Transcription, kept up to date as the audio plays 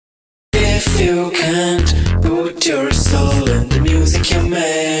If you can't put your soul in the music you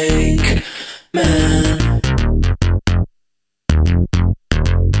make, man.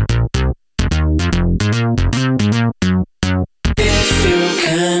 If you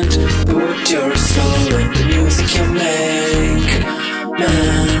can't put your soul in the music you make,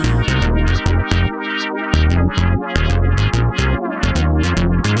 man.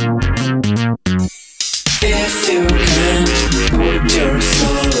 If you can't put your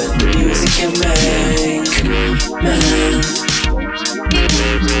soul in the music you make, man.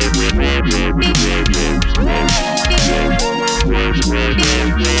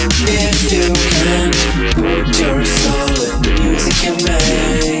 If you can't put your soul in the music you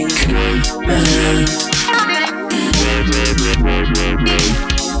make, man.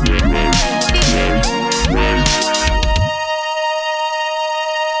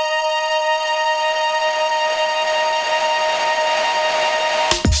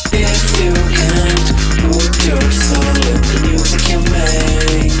 If you can't put your soul in the music you make,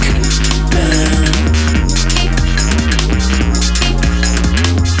 man.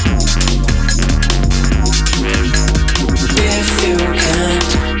 If you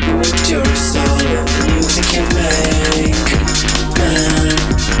can't put your soul in the music you make, man.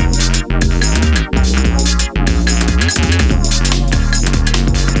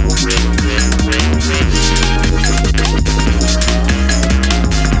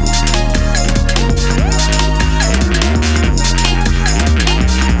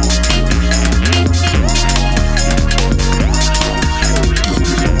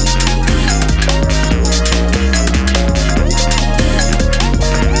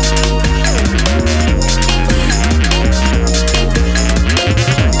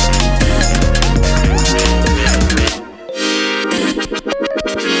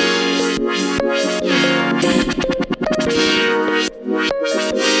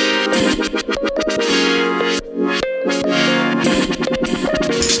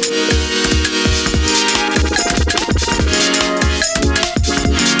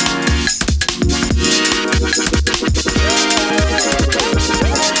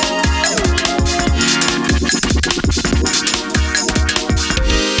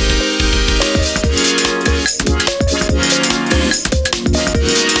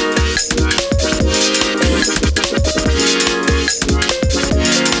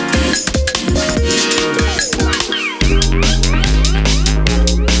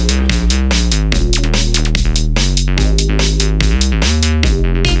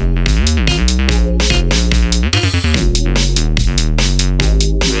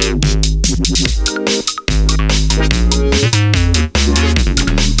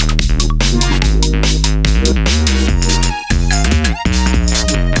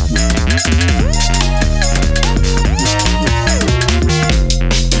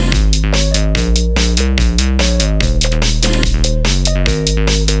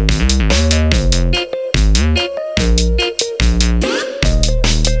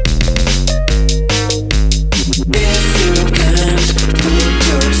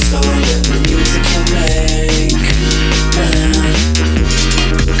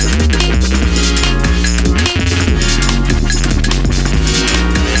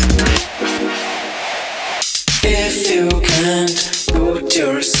 If you can't put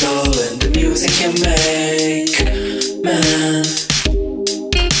your soul in the music you make, man.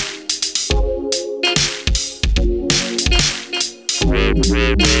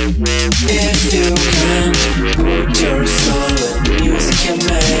 If you can't put your soul in the music you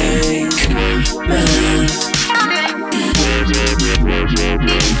make,